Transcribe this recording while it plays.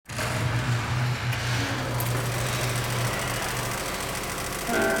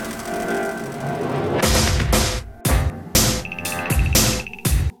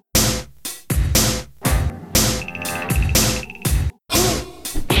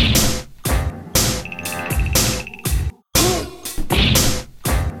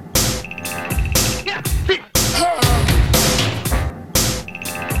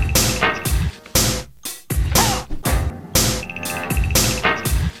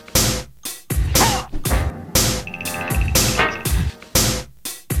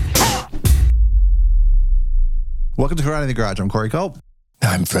Welcome to Karate in the Garage. I'm Corey Culp.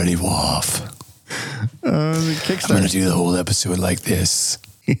 I'm Freddie Woff. Kickstart. I'm going to do the whole episode like this.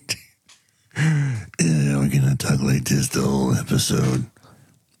 Yeah, we're going to talk like this the whole episode.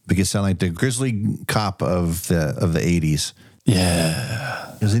 We could sound like the grizzly cop of the 80s.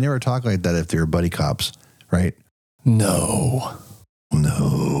 Yeah. Because they never talk like that if they were buddy cops, right? No.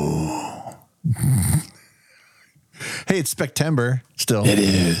 Hey, it's Spectember still. It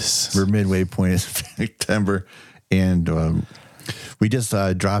is. We're midway point of September. And we just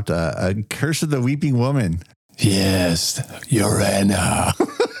dropped a Curse of the Weeping Woman. Yes. Urana.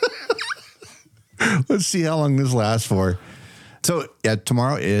 Let's see how long this lasts for. So, yeah,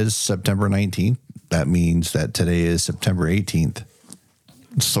 tomorrow is September 19th. That means that today is September 18th.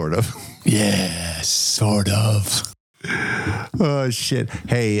 Sort of. Yes, sort of. Oh, shit.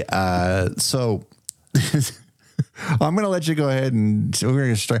 Hey, so I'm going to let you go ahead and we're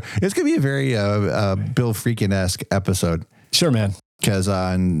going to start. It's going to be a very Bill Freakin-esque episode. Sure, man. Because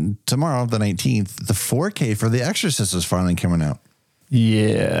on tomorrow, the 19th, the 4K for The Exorcist is finally coming out.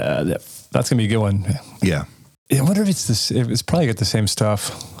 Yeah, that's going to be a good one. Yeah. I wonder if it's this. It's probably got the same stuff.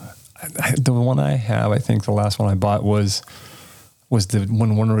 The one I have, I think the last one I bought was the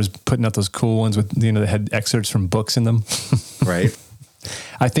one Warner was putting out those cool ones with, you know, that had excerpts from books in them. Right.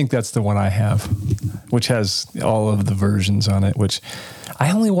 I think that's the one I have, which has all of the versions on it, which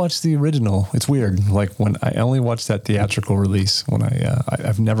I only watched the original. It's weird. Like when I only watched that theatrical release when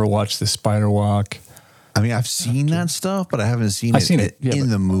I've never watched the Spider Walk. I mean, I've seen that stuff, but I haven't seen it in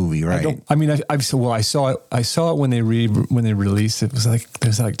the movie, right? I saw it. I saw it when they released it. It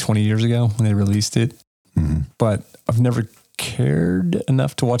was like 20 years ago when they released it. Mm-hmm. But I've never cared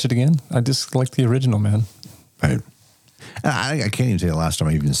enough to watch it again. I just like the original, man. Right. And I can't even say the last time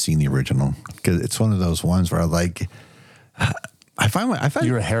I've even seen the original because it's one of those ones where I find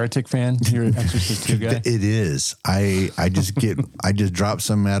you're a Heretic fan. You're an Exorcist 2 guy. It is. I just drop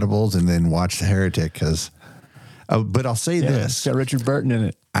some edibles and then watch the Heretic because. But I'll say this: it's got Richard Burton in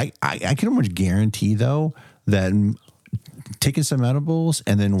it. I can almost guarantee though that taking some edibles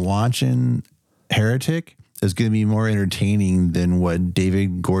and then watching Heretic is going to be more entertaining than what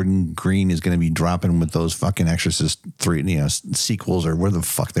David Gordon Green is going to be dropping with those fucking Exorcist 3, sequels or what the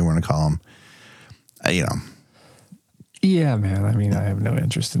fuck they want to call them. Yeah, man. I mean, I have no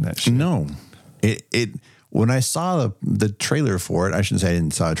interest in that shit. No. When I saw the trailer for it, I shouldn't say I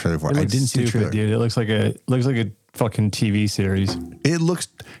didn't saw a trailer for it. I didn't see the trailer. Dude. It looks like a fucking TV series. But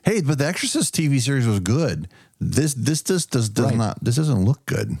the Exorcist TV series was good. This doesn't look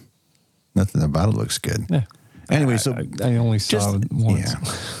good. Nothing about it looks good. Yeah. Anyway, so I only saw it once.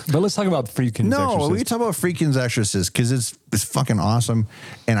 Yeah. But let's talk about Friedkin's Exorcist. No, we can talk about Friedkin's Exorcist because it's fucking awesome.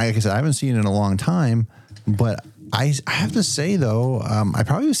 And like I said, I haven't seen it in a long time, but I have to say, though, I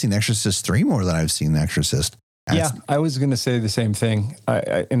probably have seen Exorcist 3 more than I've seen The Exorcist. I was going to say the same thing.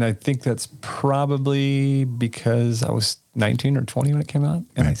 And I think that's probably because I was 19 or 20 when it came out.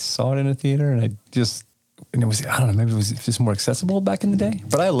 And I saw it in a theater. And it was, I don't know, maybe it was just more accessible back in the day.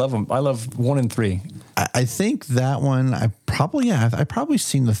 But I love them. I love 1 and 3. I think that one, I've probably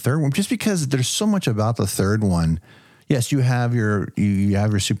seen the third one just because there's so much about the third one. Yes, you have your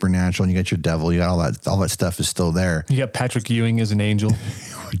supernatural and you got your devil. You got all that stuff is still there. You got Patrick Ewing as an angel.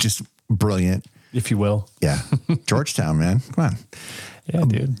 Just brilliant. If you will. Yeah. Georgetown, man. Come on. Yeah,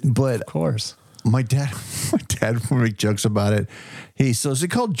 dude. But of course. My dad would make jokes about it. Hey, so is it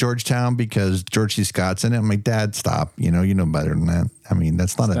called Georgetown because George C. Scott's in it? I'm like, Dad, stop. You know better than that. I mean,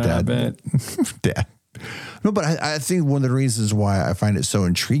 that's not a dad. Dad. No, but I think one of the reasons why I find it so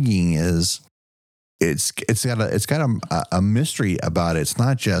intriguing is it's got a mystery about it. It's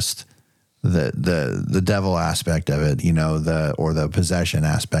not just the devil aspect of it, or the possession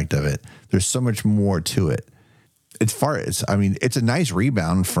aspect of it. There's so much more to it. It's a nice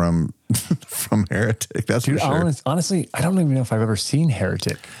rebound from Heretic. That's for sure. Honestly, I don't even know if I've ever seen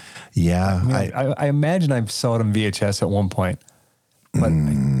Heretic. Yeah. I imagine I saw it on VHS at one point, but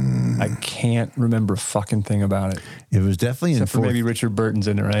I can't remember a fucking thing about it. It was definitely except for maybe Richard Burton's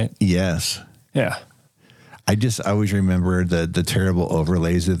in it, right? Yes. Yeah. I always remember the terrible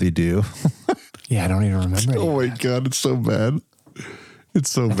overlays that they do. Yeah, I don't even remember. Oh my God, it's so bad. It's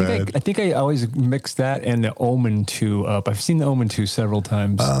so bad. I think I always mix that and the Omen 2 up. I've seen the Omen 2 several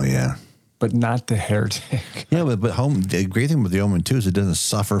times. Oh, yeah. But not the Heretic. Yeah, but the great thing with the Omen 2 is it doesn't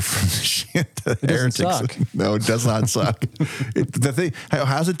suffer from the shit that Heretics. Suck. No, it does not suck.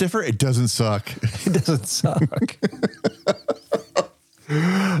 How's it differ? It doesn't suck. It doesn't suck.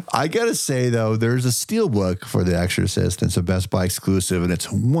 I gotta say though, there's a steelbook for The Exorcist. It's a Best Buy exclusive, and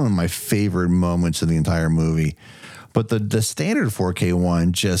it's one of my favorite moments in the entire movie. But the standard 4K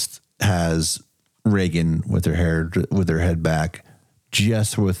one just has Reagan with her head back,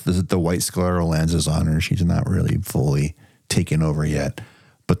 just with the white scleral lenses on her. She's not really fully taken over yet,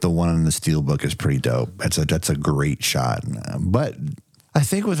 but the one in the Steelbook is pretty dope. That's a great shot. But I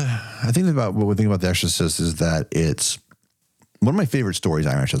think about what we think about The Exorcist is that it's one of my favorite stories.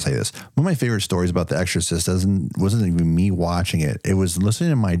 I should say this. One of my favorite stories about The Exorcist wasn't even me watching it. It was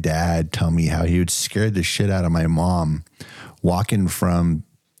listening to my dad tell me how he would scare the shit out of my mom walking from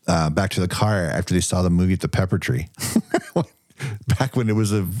back to the car after they saw the movie at the Pepper Tree. Back when it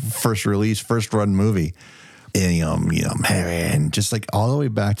was a first run movie. And, and just like all the way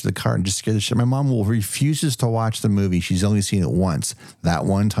back to the car and just scared the shit. My mom refuses to watch the movie. She's only seen it once, that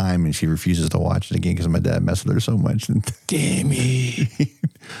one time, and she refuses to watch it again because my dad messed with her so much. Dammy,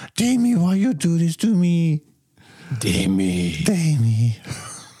 why you do this to me? Dammy.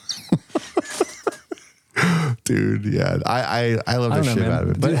 Dude, yeah, I love the shit out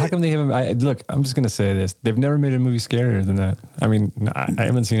of it. But dude, how come they haven't? Look, I'm just gonna say this: they've never made a movie scarier than that. I mean, I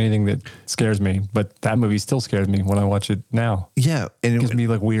haven't seen anything that scares me, but that movie still scares me when I watch it now. Yeah, and it gives me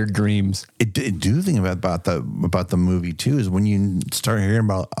like weird dreams. It do think about the movie too is when you start hearing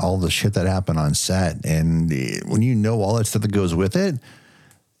about all the shit that happened on set, and when you know all that stuff that goes with it.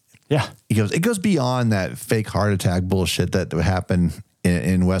 Yeah, it goes beyond that fake heart attack bullshit that happened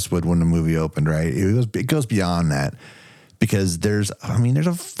in Westwood when the movie opened, right? It goes beyond that because there's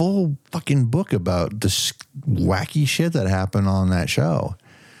a full fucking book about this wacky shit that happened on that show.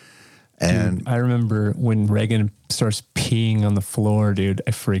 And dude, I remember when Reagan starts peeing on the floor, dude,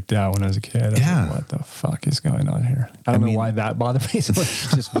 I freaked out when I was a kid. I was like, what the fuck is going on here? I don't know why that bothered me so much.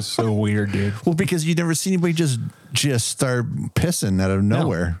 It just was so weird, dude. Well, because you never see anybody just start pissing out of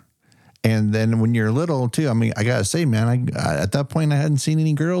nowhere. No. And then when you're little too, I mean, I gotta say, man, at that point I hadn't seen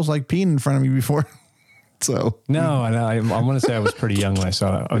any girls like peeing in front of me before. So no, I want to say I was pretty young when I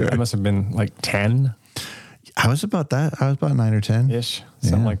saw it. I must have been like 10. I was about that. I was about 9 or 10 ish,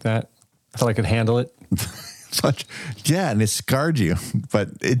 something like that. I thought I could handle it. And it scarred you, but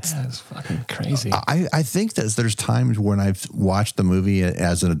it's fucking crazy. I think that there's times when I've watched the movie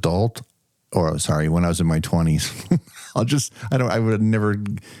as an adult, when I was in my 20s. I would never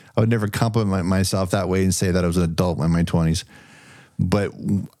compliment myself that way and say that I was an adult in my 20s. But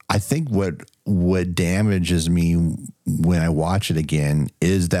I think what damages me when I watch it again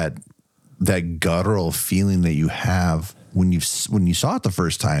is that guttural feeling that you have when you saw it the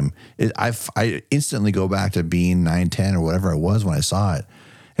first time. I instantly go back to being 9, 10 or whatever I was when I saw it.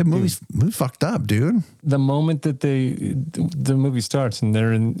 Movie fucked up, dude. The moment that the movie starts and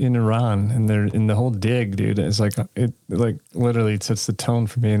they're in Iran and they're in the whole dig, dude, it's like it literally sets the tone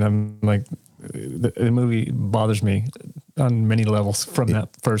for me, and I'm like, the movie bothers me on many levels from that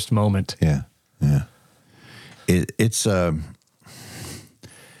first moment. Yeah. It's everything.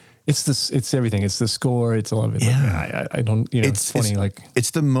 It's the score. It's all of it. Yeah. I don't. It's funny.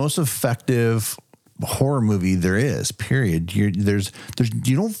 It's the most effective horror movie there is, period. You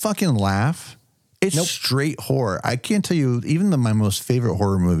don't fucking laugh. It's straight horror. I can't tell you, even my most favorite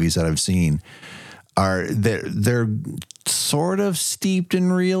horror movies that I've seen they're sort of steeped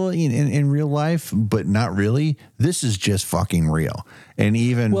in real life, but not really. This is just fucking real. And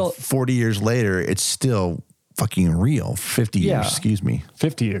even 40 years later, it's still fucking real. 50 years, excuse me.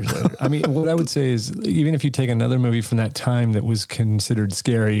 50 years later. I mean, what I would say is, even if you take another movie from that time that was considered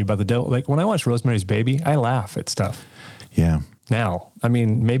scary about the devil, like when I watch Rosemary's Baby, I laugh at stuff. Yeah. Now, I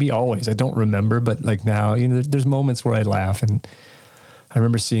mean, maybe always. I don't remember, but like now, there's moments where I laugh. And I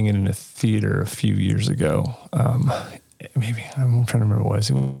remember seeing it in a theater a few years ago. Maybe, I'm trying to remember what it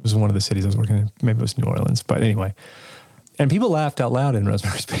was. It was one of the cities I was working in. Maybe it was New Orleans. But anyway. And people laughed out loud in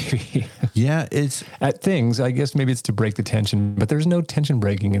Rosemary's Baby. Yeah, it's... At things, I guess maybe it's to break the tension, but there's no tension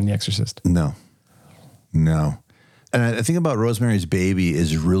breaking in The Exorcist. No. And I think about Rosemary's Baby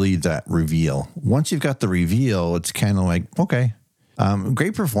is really that reveal. Once you've got the reveal, it's kind of like, okay.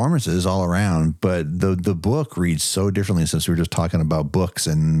 Great performances all around, but the book reads so differently, since we were just talking about books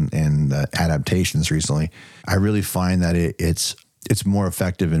and adaptations recently. I really find that it's more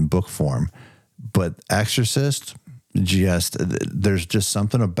effective in book form. But Exorcist... there's just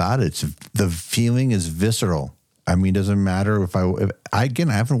something about it. The feeling is visceral. I mean, it doesn't matter if I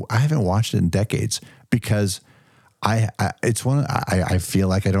haven't watched it in decades, because I feel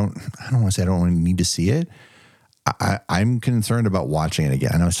like I don't want to say I don't really need to see it. I'm concerned about watching it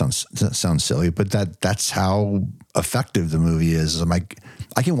again. I know it sounds silly, but that's how effective the movie is. I'm like,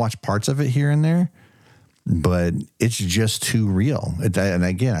 I can watch parts of it here and there, but it's just too real. And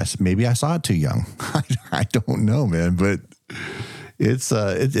again, maybe I saw it too young. I don't know, man, but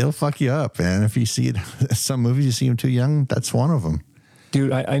it'll fuck you up, man. If you see it, some movies you see them too young, that's one of them.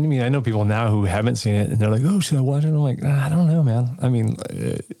 Dude, I mean, I know people now who haven't seen it, and they're like, "Oh, should I watch it?" I'm like, I don't know, man. I mean,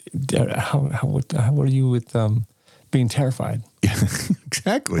 how are you with being terrified? Yeah,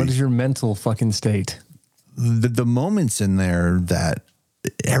 exactly. What is your mental fucking state? The moments in there that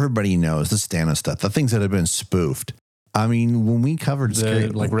everybody knows, the Stano stuff, the things that have been spoofed. I mean, when we covered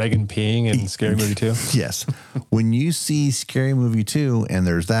like Reagan peeing in Scary Movie 2. Yes. When you see Scary Movie 2 and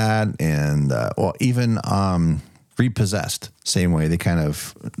there's that, and even Repossessed, same way. They kind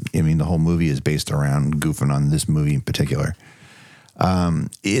of, I mean, the whole movie is based around goofing on this movie in particular.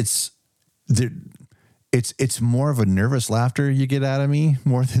 It's more of a nervous laughter you get out of me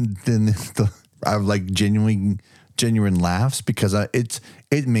more than the like genuine laughs, because it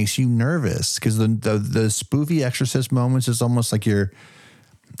makes you nervous, because the spoofy Exorcist moments is almost like I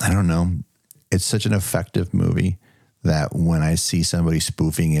don't know. It's such an effective movie that when I see somebody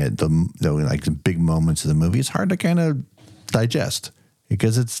spoofing it, the like the big moments of the movie, it's hard to kind of digest,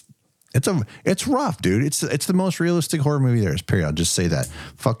 because it's rough, dude. It's the most realistic horror movie there is, period. I'll just say that.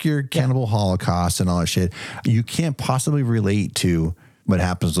 Fuck your cannibal holocaust and all that shit. You can't possibly relate to what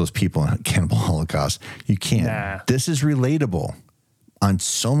happens to those people in cannibal holocaust. You can't. Nah. This is relatable on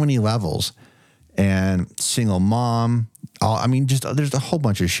so many levels. And single mom, there's a whole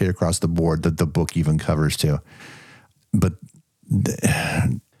bunch of shit across the board that the book even covers too. But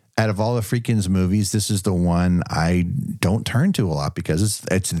out of all the Freakins movies, this is the one I don't turn to a lot, because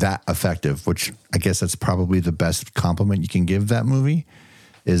it's that effective, which I guess that's probably the best compliment you can give that movie,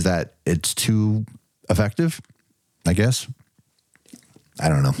 is that it's too effective, I guess. I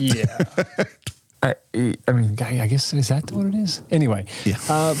don't know. Yeah. I mean, I guess, is that what it is? Anyway, yeah.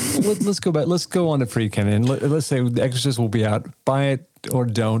 Let's go back. Let's go on to Freakin', and let's say The Exorcist will be out. Buy it or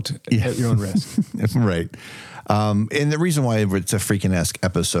don't at your own risk. Right. And the reason why it's a Freakin'-esque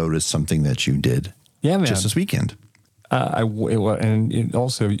episode is something that you did just this weekend. And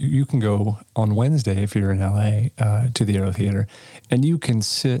also, you can go on Wednesday if you're in LA to the Aero Theater, and you can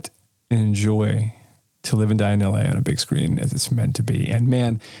sit and enjoy To Live and Die in LA on a big screen as it's meant to be. And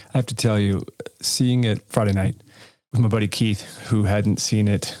man, I have to tell you, seeing it Friday night with my buddy Keith, who hadn't seen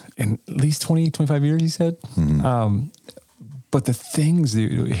it in at least 20, 25 years, he said. Mm-hmm. But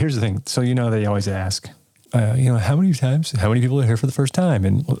here's the thing. So, they always ask, how many people are here for the first time?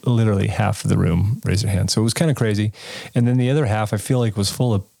 And literally half of the room raised their hand. So it was kind of crazy. And then the other half, I feel like, was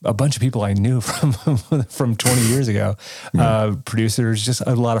full of a bunch of people I knew from 20 years ago. Yeah. Producers, just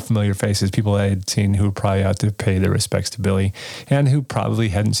a lot of familiar faces, people I had seen who were probably out to pay their respects to Billy, and who probably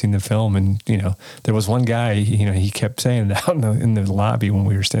hadn't seen the film. And, there was one guy, he kept saying it out in the lobby when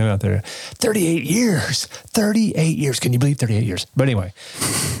we were standing out there, 38 years. Can you believe 38 years? But anyway.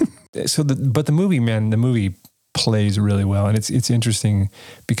 So, the movie plays really well, and it's interesting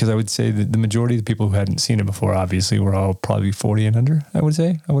because I would say that the majority of the people who hadn't seen it before, obviously, were all probably 40 and under. I would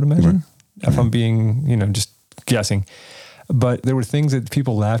imagine, if I'm being, just guessing. But there were things that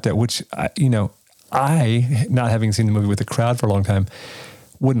people laughed at, which I not having seen the movie with the crowd for a long time,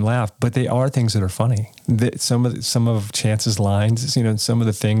 wouldn't laugh. But they are things that are funny. Some of Chance's lines, some of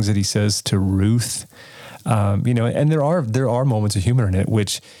the things that he says to Ruth. And there are moments of humor in it,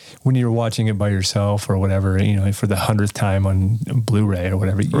 which when you're watching it by yourself or whatever, for the 100th time on Blu-ray or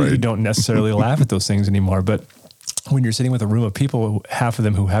whatever, you don't necessarily laugh at those things anymore. But when you're sitting with a room of people, half of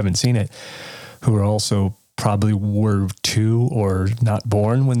them who haven't seen it, who are also probably were 2 or not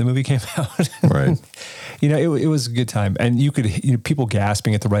born when the movie came out. Right. It was a good time. And you could, people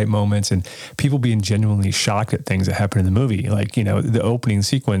gasping at the right moments and people being genuinely shocked at things that happen in the movie. Like, the opening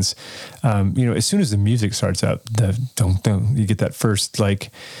sequence, as soon as the music starts up, you get that first,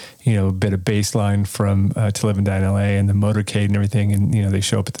 bit of bass line from To Live and Die in LA and the motorcade and everything. And, they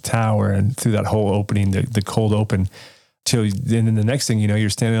show up at the tower, and through that whole opening, the cold open, till then the next thing you're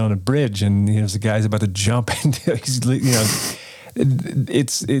standing on a bridge, and there's a guy's about to jump, and he's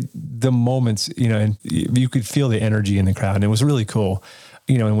the moments, and you could feel the energy in the crowd, and it was really cool.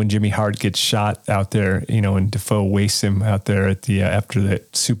 And when Jimmy Hart gets shot out there, and Defoe wastes him out there at the after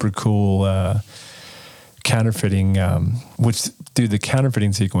that super cool counterfeiting, the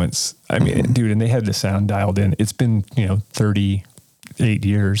counterfeiting sequence. I mean, dude, and they had the sound dialed in. It's been 38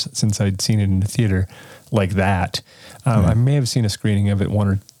 years since I'd seen it in the theater like that. I may have seen a screening of it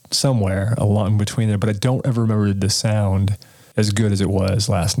somewhere along between there, but I don't ever remember the sound as good as it was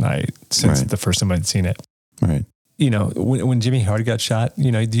last night since the first time I'd seen it. Right. When Jimmy Hart got shot,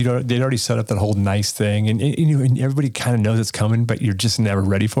 they'd already set up that whole nice thing, and everybody kind of knows it's coming, but you're just never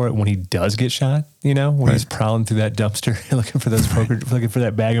ready for it when he does get shot. When he's prowling through that dumpster looking for looking for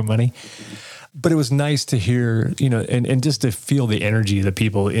that bag of money. But it was nice to hear, and just to feel the energy of the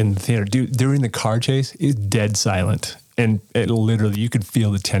people in the theater. Dude, during the car chase, it's dead silent. And it literally, you could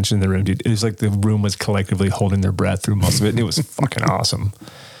feel the tension in the room, dude. It was like the room was collectively holding their breath through most of it. And it was fucking awesome.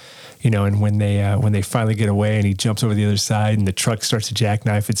 And when they finally get away and he jumps over the other side and the truck starts to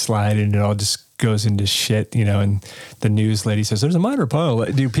jackknife and slide and it all just goes into shit, and the news lady says, there's a minor pile.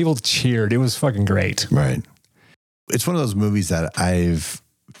 Dude, people cheered. It was fucking great. Right. It's one of those movies that I've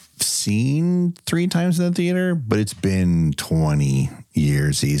seen 3 times in the theater, but it's been 20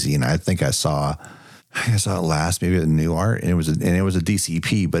 years easy. And I think I saw it last maybe at New Art, and it was a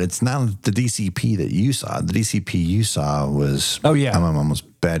DCP, but it's not the DCP that you saw. The DCP you saw was, oh yeah, I'm almost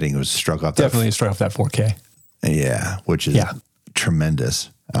betting it was struck off. Definitely struck off that 4K. Yeah, which is tremendous.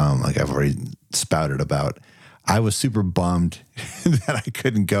 Like I've already spouted about. I was super bummed that I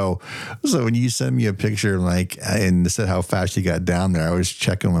couldn't go. So when you sent me a picture, and said how fast you got down there, I was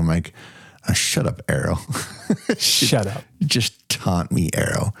checking. I'm like, shut up, Arrow. Shut up. Just taunt me,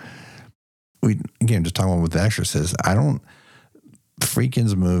 Arrow. Just talking about what The Exorcist.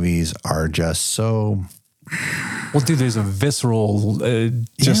 Freakin's movies are just so. Well, dude, there's a visceral.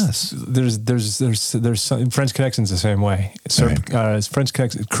 Yes. There's some, French Connection's the same way. So French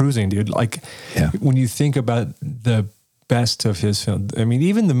Connection, Cruising, dude. When you think about the best of his film, I mean,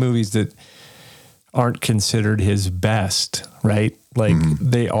 even the movies that aren't considered his best, right?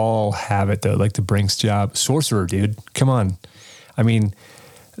 They all have it though. Like The Brink's Job, Sorcerer, dude. Come on. I mean,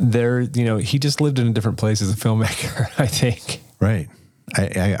 he just lived in a different place as a filmmaker, I think. Right.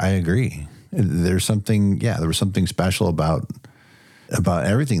 I agree. There was something special about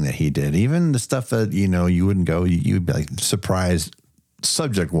everything that he did. Even the stuff that, you wouldn't go, you'd be surprised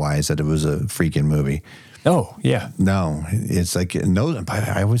subject wise that it was a freaking movie. Oh yeah. No, it's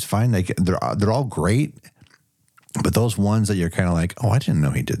I always find they're all great, but those ones that you're kind of like, oh, I didn't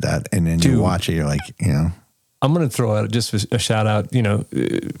know he did that. And then you watch it, you're like, I'm going to throw out just a shout out,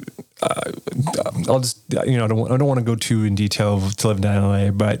 I'll just, I don't want to go too in detail to Live Down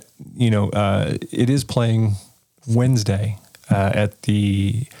LA, but, it is playing Wednesday at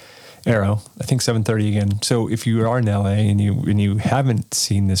the Arrow, I think 7:30 again. So if you are in LA and you haven't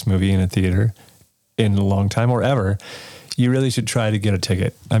seen this movie in a theater in a long time or ever, you really should try to get a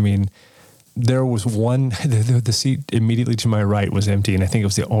ticket. I mean, there was one, the seat immediately to my right was empty, and I think it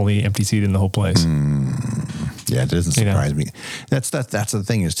was the only empty seat in the whole place. Yeah, it doesn't surprise me. That's the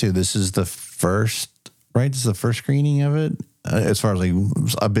thing is too. This is the first, right? This is the first screening of it, as far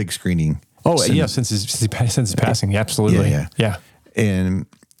as a big screening. Oh since his passing, absolutely. Yeah. And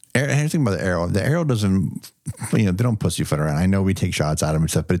anything about the Arrow doesn't, they don't pussyfoot around. I know we take shots at him and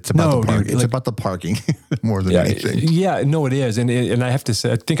stuff, but it's about the parking. It's about the parking more than anything. Yeah, no, it is. And I have to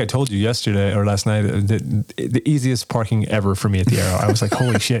say, I think I told you yesterday or last night that the easiest parking ever for me at the Arrow. I was like,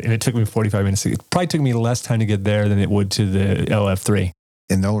 holy shit. And it took me 45 minutes. It probably took me less time to get there than it would to the LF3.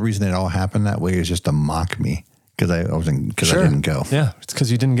 And the only reason it all happened that way is just to mock me because I didn't go. Yeah, it's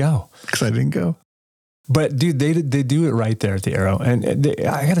because you didn't go. Because I didn't go. But dude, they do it right there at the Arrow. And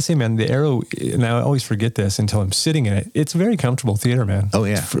I got to say, man, the Arrow, and I always forget this until I'm sitting in it. It's a very comfortable theater, man. Oh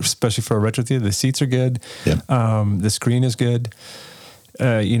yeah. Especially for a retro theater. The seats are good. Yeah. The screen is good.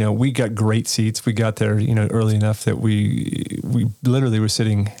 We got great seats. We got there, early enough that we literally were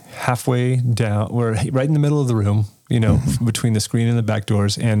sitting halfway down. We're right in the middle of the room, between the screen and the back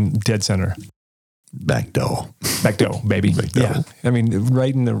doors and dead center. Back door, baby. Back door. Yeah. I mean,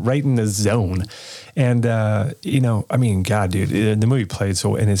 right in the zone. And, God, dude, the movie played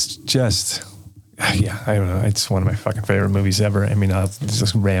so, and it's just, I don't know. It's one of my fucking favorite movies ever. I mean, I'll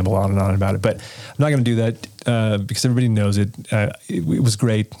just ramble on and on about it, but I'm not going to do that because everybody knows it. It was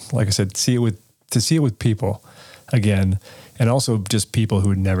great. Like I said, to see it with people again, and also just people who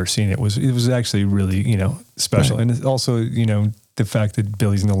had never seen it was actually really, special. Right. And it's also, the fact that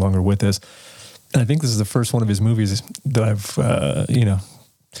Billy's no longer with us. And I think this is the first one of his movies that I've,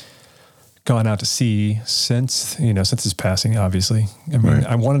 gone out to see since his passing, obviously. I mean, right.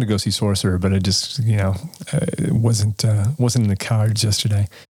 I wanted to go see Sorcerer, but it just, it wasn't in the cards yesterday.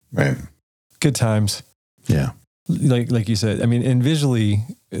 Right. Good times. Yeah. Like you said, I mean, and visually,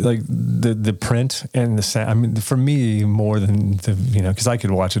 like the print and the sound, I mean, for me, more than because I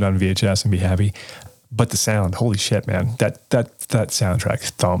could watch it on VHS and be happy. But the sound, holy shit, man, that soundtrack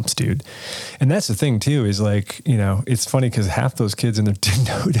thumps, dude. And that's the thing too, is it's funny because half those kids in there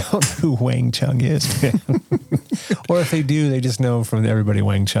don't know who Wang Chung is, man. Or if they do, they just know from the Everybody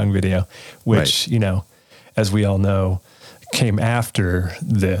Wang Chung video, which, right. As we all know, came after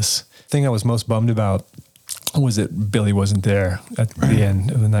this. The thing I was most bummed about was that Billy wasn't there at the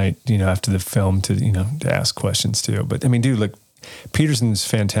end of the night, after the film to ask questions too. But I mean, dude, look, Peterson's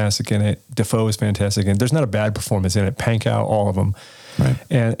fantastic in it. Defoe is fantastic in it. There's not a bad performance in it. Pankow, all of them. Right.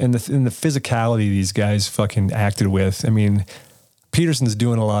 And the physicality these guys fucking acted with. I mean, Peterson's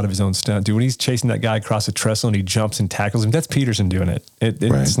doing a lot of his own stunt, dude. When he's chasing that guy across the trestle and he jumps and tackles him, that's Peterson doing it.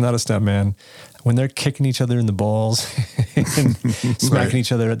 It's not a stunt man. When they're kicking each other in the balls and smacking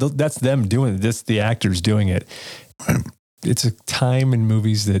each other, that's them doing it. That's the actors doing it. Right. It's a time in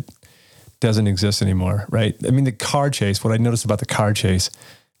movies that doesn't exist anymore, right? I mean, the car chase, what I noticed about the car chase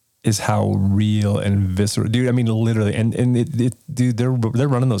is how real and visceral, dude. I mean, literally, and dude, they're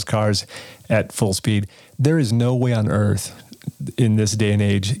running those cars at full speed. There is no way on earth in this day and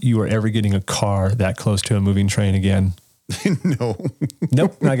age you are ever getting a car that close to a moving train again. No.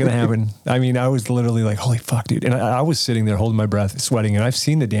 Nope, not going to happen. I mean, I was literally like, holy fuck, dude. And I was sitting there holding my breath, sweating, and I've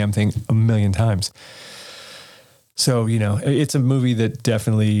seen the damn thing a million times. So, you know, it's a movie that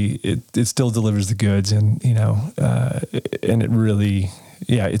definitely, it still delivers the goods, and, you know, and it really,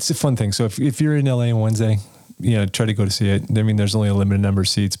 yeah, it's a fun thing. So if you're in LA on Wednesday, you know, try to go to see it. I mean, there's only a limited number of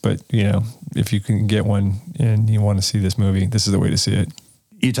seats, but, you know, if you can get one and you want to see this movie, this is the way to see it.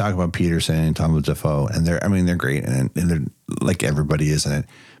 You talk about Peterson and Tom Defoe, and they're great, and they're like everybody is in it.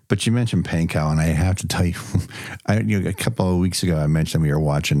 But you mentioned Pankow, and I have to tell you, a couple of weeks ago, I mentioned we were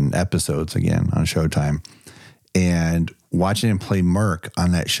watching episodes again on Showtime, and watching him play Merc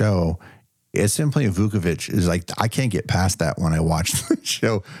on that show. It's him playing Vukovic is like, I can't get past that when I watch the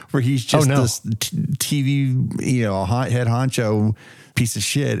show where he's just this TV, you know, head honcho piece of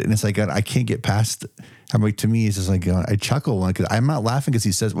shit. And it's like, I can't get past. I'm like, to me, it's just like, I chuckle because I'm not laughing because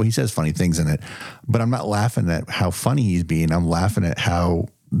he says funny things in it, but I'm not laughing at how funny he's being. I'm laughing at how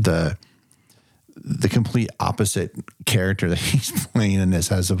the complete opposite character that he's playing in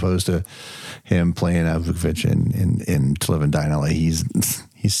this, as opposed to him playing Vukovic in To Live and Die in LA.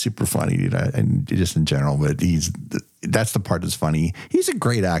 He's super funny, dude, and just in general, but that's the part that's funny. He's a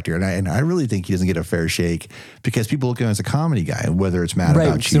great actor, and I really think he doesn't get a fair shake because people look at him as a comedy guy, whether it's Mad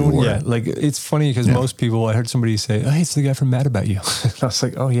About You or... Yeah, like, it's funny because most people, I heard somebody say, oh, hey, it's the guy from Mad About You. And I was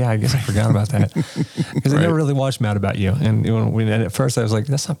like, oh, yeah, I guess I forgot about that. Because I never really watched Mad About You. And at first I was like,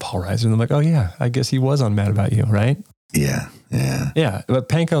 that's not Paul Reiser. And I'm like, oh, yeah, I guess he was on Mad About You, right? Yeah. Yeah, but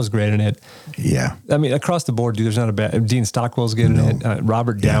Pankow's great in it. Yeah. I mean, across the board, dude, there's not a bad... Dean Stockwell's good in it.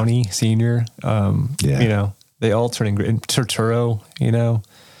 Robert Downey Sr., you know, they all turn in great. And Turturro, you know,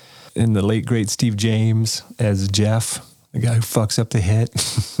 and the late, great Steve James as Jeff, the guy who fucks up the hit.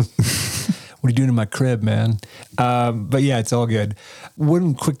 What are you doing in my crib, man? But yeah, it's all good.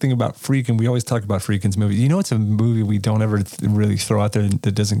 One quick thing about Freakin', we always talk about Freakin's movies. You know, it's a movie we don't ever really throw out there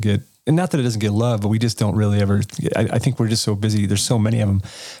that doesn't get... And not that it doesn't get love, but we just don't really ever... I think we're just so busy. There's so many of them.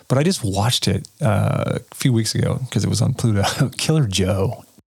 But I just watched it a few weeks ago because it was on Pluto. Killer Joe.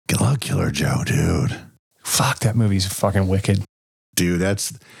 I love Killer Joe, dude. Fuck, that movie's fucking wicked. Dude,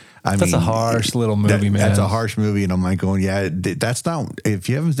 that's a harsh little movie, man. That's a harsh movie. And I'm like going, yeah, that's not... If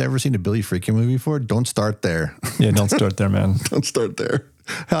you haven't ever seen a Billy Freakin' movie before, don't start there. Yeah, don't start there, man. Don't start there.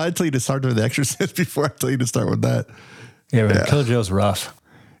 I'd tell you to start with The Exorcist before I tell you to start with that. Yeah, man, Killer Joe's rough.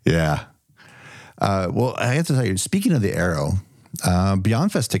 Yeah. Well, I have to tell you, speaking of the Arrow,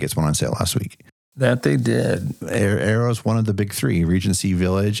 Beyond Fest tickets went on sale last week. That they did. Arrow's one of the big three, Regency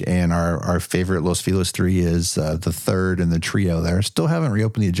Village, and our favorite Los Feliz 3 is the third in the trio there. Still haven't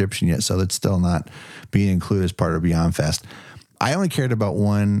reopened the Egyptian yet, so that's still not being included as part of Beyond Fest. I only cared about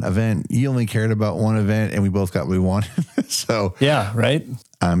one event. You only cared about one event, and we both got what we wanted. So yeah, right.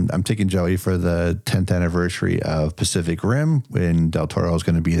 I'm taking Joey for the 10th anniversary of Pacific Rim, when Del Toro is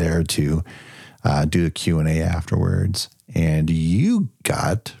going to be there to do the Q&A afterwards. And you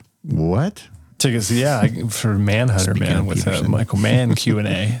got what? Tickets, yeah, for Manhunter, man, with Michael Mann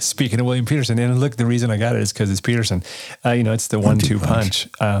Q&A. Speaking of William Peterson, and look, the reason I got it is because it's Peterson. You know, it's the 1-2 punch.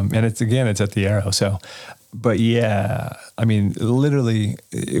 And it's at the Arrow. So, but yeah, I mean, literally,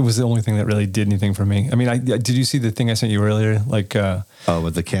 it was the only thing that really did anything for me. I mean, did you see the thing I sent you earlier? Like,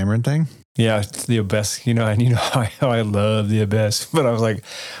 with the Cameron thing? Yeah, it's the Abyss. You know, and you know how I love the Abyss. But I was like,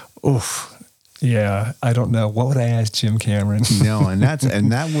 oof. Yeah, I don't know. What would I ask Jim Cameron? No, and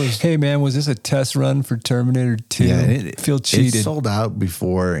that was... Hey, man, was this a test run for Terminator 2? Yeah, feel cheated. It sold out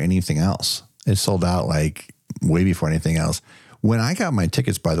before anything else. It sold out like way before anything else. When I got my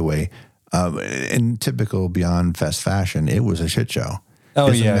tickets, by the way, in typical Beyond Fest fashion, it was a shit show. Oh,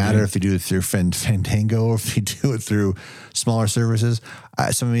 it doesn't matter if you do it through Fandango or if you do it through smaller services.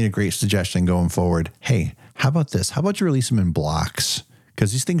 Somebody made a great suggestion going forward. Hey, how about this? How about you release them in blocks?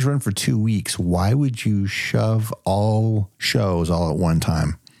 Because these things run for 2 weeks. Why would you shove all shows all at one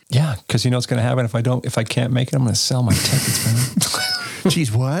time? Yeah, because you know what's going to happen if I can't make it. I'm going to sell my tickets, man.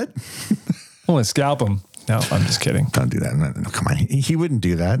 Jeez, what? I'm going to scalp them. No, I'm just kidding. Don't do that. No, come on, he wouldn't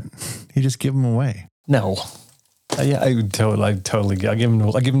do that. He'd just give them away. No, Yeah, I totally. I'll give him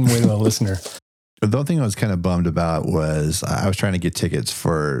away to the listener. The only thing I was kind of bummed about was I was trying to get tickets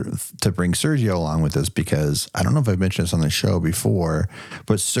to bring Sergio along with us because I don't know if I've mentioned this on the show before,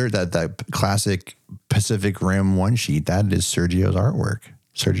 but that classic Pacific Rim one sheet, that is Sergio's artwork.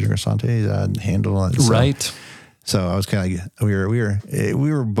 Sergio Grisante's handle on it. Right. So I was kind of like,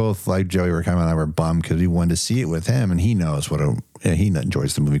 we were both like Joey were kind of, I were bummed because we wanted to see it with him, and he knows he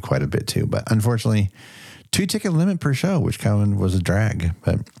enjoys the movie quite a bit too. But unfortunately, 2-ticket limit per show, which kind of was a drag.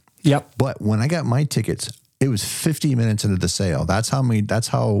 But yep. But when I got my tickets, it was 50 minutes into the sale.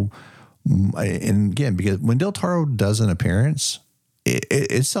 And again, because when Del Toro does an appearance,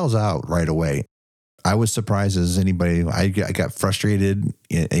 it sells out right away. I was surprised as anybody. I got frustrated.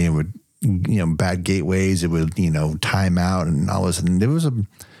 It would, bad gateways. It would, time out and all this. And there was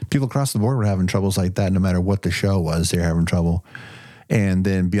people across the board were having troubles like that. No matter what the show was, they were having trouble. And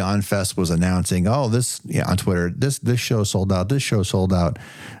then Beyond Fest was announcing, on Twitter, this show sold out. This show sold out.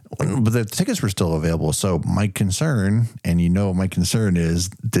 But the tickets were still available. So my concern, and my concern is,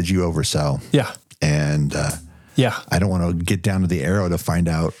 did you oversell? Yeah. And I don't want to get down to the arrow to find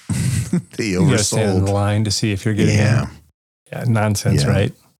out that you oversold. Stand in the line to see if you're getting in. Yeah, nonsense,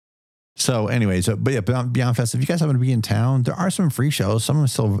 right? So anyway, Beyond Fest, if you guys happen to be in town, there are some free shows. Some are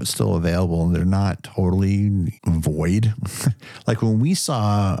still available, and they're not totally void. Like when we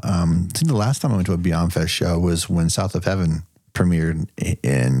saw, I think the last time I went to a Beyond Fest show was when South of Heaven premiered,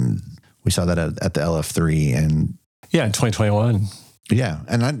 and we saw that at the LF3. And yeah, in 2021. Yeah,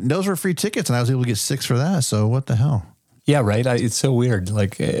 and those were free tickets, and I was able to get 6 for that. So what the hell? Yeah, right. It's so weird.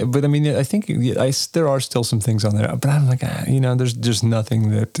 Like, but I mean, I think there are still some things on there, but I'm like, there's just nothing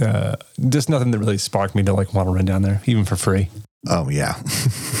that really sparked me to like want to run down there, even for free. Oh yeah.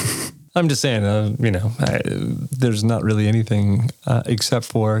 I'm just saying, there's not really anything except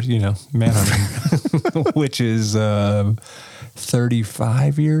for Manhunter, which is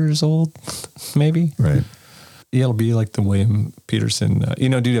 35 years old, maybe. Right. Yeah, it'll be like the William Peterson.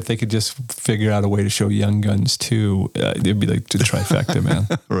 Dude, if they could just figure out a way to show Young Guns too, it'd be like the trifecta, man.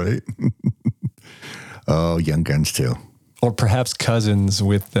 Right. Oh, Young Guns too. Or perhaps Cousins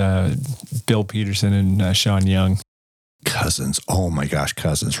with Bill Peterson and Sean Young. Cousins. Oh my gosh,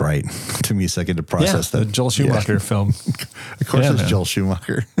 Cousins, right. Took me a second to process that. The Joel Schumacher film. Of course it's Joel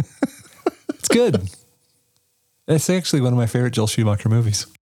Schumacher. It's good. It's actually one of my favorite Joel Schumacher movies.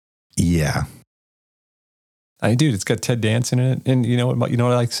 Yeah. Dude, it's got Ted Danson in it. And you know what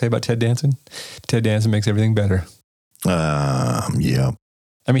I like to say about Ted Danson? Ted Danson makes everything better. Yeah.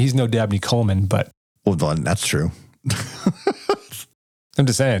 I mean, he's no Dabney Coleman, but... Well, that's true. I'm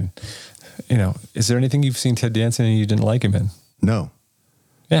just saying, is there anything you've seen Ted Danson and you didn't like him in? No.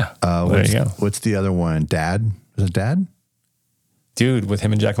 Yeah. There you go. What's the other one? Dad? Was it Dad? Dude, with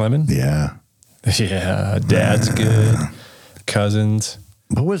him and Jack Lemmon? Yeah. Yeah. Dad's good. Cousins.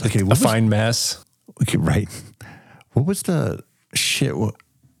 A Fine Mess. Okay, right. What was the shit?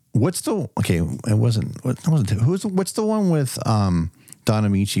 What's the it wasn't. What's the one with Don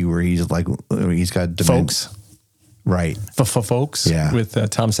Amici where he's like he's got Folks, right? Folks, yeah, with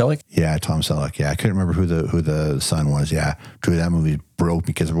Tom Selleck. Yeah, Tom Selleck. Yeah, I couldn't remember who the son was. Yeah, dude, that movie broke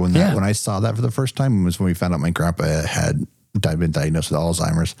because when I saw that for the first time was when we found out my grandpa had been diagnosed with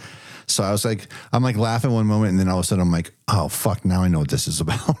Alzheimer's. So I'm laughing one moment, and then all of a sudden I'm like, oh fuck, now I know what this is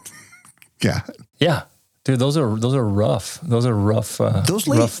about. Yeah. Yeah. Dude, those are rough. Those are rough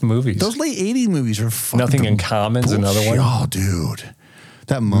rough movies. Those late 80s movies are fucking Nothing in Common's another one. Oh, dude.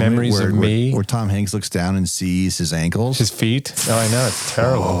 That moment where Tom Hanks looks down and sees his ankles. His feet. Oh, I know. It's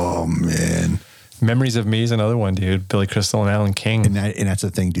terrible. Oh, man. Memories of Me is another one, dude. Billy Crystal and Alan King. And that's the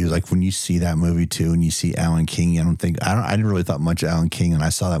thing, dude. Like when you see that movie too, and you see Alan King, I didn't really thought much of Alan King, and I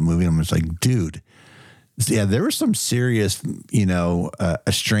saw that movie and I was like, dude. Yeah, there was some serious,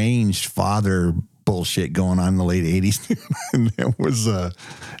 estranged father bullshit going on in the late 80s. And it was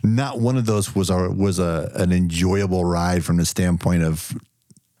not one of those was an enjoyable ride from the standpoint of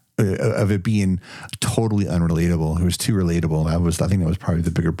it being totally unrelatable. It was too relatable. I think that was probably the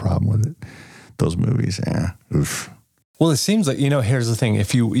bigger problem with it. Those movies, yeah. Oof. Well, it seems like, here's the thing.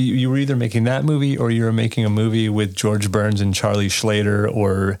 If you were either making that movie or you were making a movie with George Burns and Charlie Schlater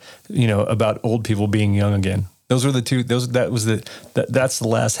or, about old people being young again. Those were the two, that's the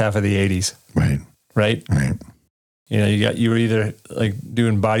last half of the 80s. Right. Right? Right. You were either like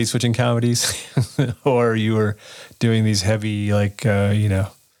doing body switching comedies or you were doing these heavy,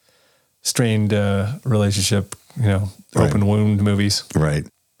 strained relationship, open wound movies. Right.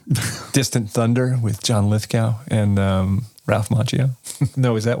 Distant Thunder with John Lithgow and Ralph Macchio.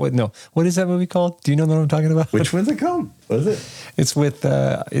 No, is that what? No, what is that movie called? Do you know what I'm talking about? Which one's it called? What is it? It's with.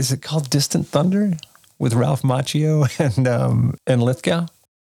 Is it called Distant Thunder with Ralph Macchio and Lithgow?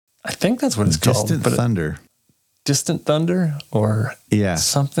 I think that's what it's called. Distant Thunder. Distant Thunder or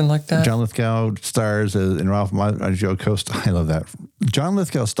something like that. John Lithgow stars in Ralph Macchio I love that. John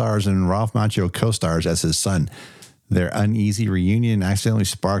Lithgow stars and Ralph Macchio co-stars as his son. Their uneasy reunion accidentally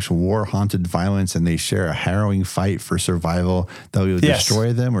sparks war-haunted violence, and they share a harrowing fight for survival that will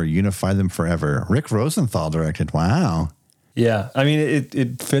destroy them or unify them forever. Rick Rosenthal directed. Wow. Yeah, I mean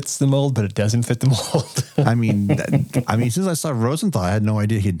it fits the mold, but it doesn't fit the mold. I mean, since I saw Rosenthal, I had no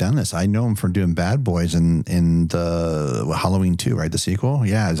idea he'd done this. I know him from doing Bad Boys and Halloween 2, right? The sequel.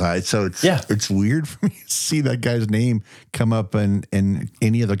 Yeah. So it's weird for me to see that guy's name come up in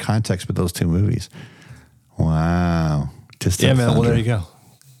any other context but those two movies. Wow. Distant Thunder. Well, there you go.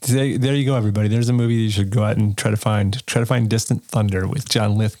 There you go, everybody. There's a movie you should go out and try to find Distant Thunder with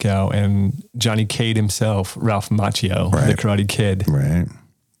John Lithgow and Johnny Cade himself, Ralph Macchio, the Karate Kid. Right.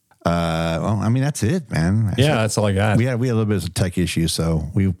 Well, I mean, that's it, man. That's all I got. We had a little bit of tech issues,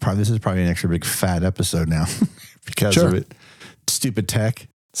 so this is probably an extra big fat episode now because of it. Stupid tech.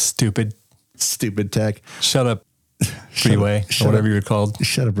 Stupid tech. Shut up, Freeway, or whatever you're called.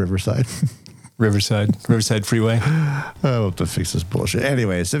 Shut up, Riverside. Riverside Freeway. I hope to fix this bullshit.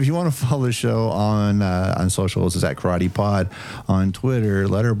 Anyways, if you want to follow the show on socials, it's at Karate Pod on Twitter,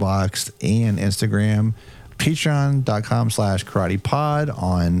 Letterboxd, and Instagram. Patreon.com/Karate Pod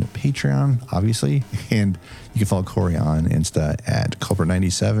on Patreon, obviously. And you can follow Corey on Insta at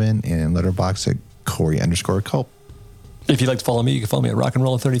Culprit97 and Letterboxd at Corey_Culp. If you'd like to follow me, you can follow me at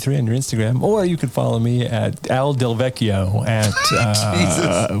rockandroller33 on your Instagram, or you can follow me at Al Del Vecchio at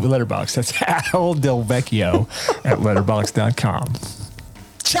Letterboxd. That's Al Del Vecchio at letterboxd.com.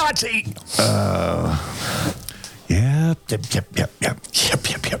 Chachi! Yep.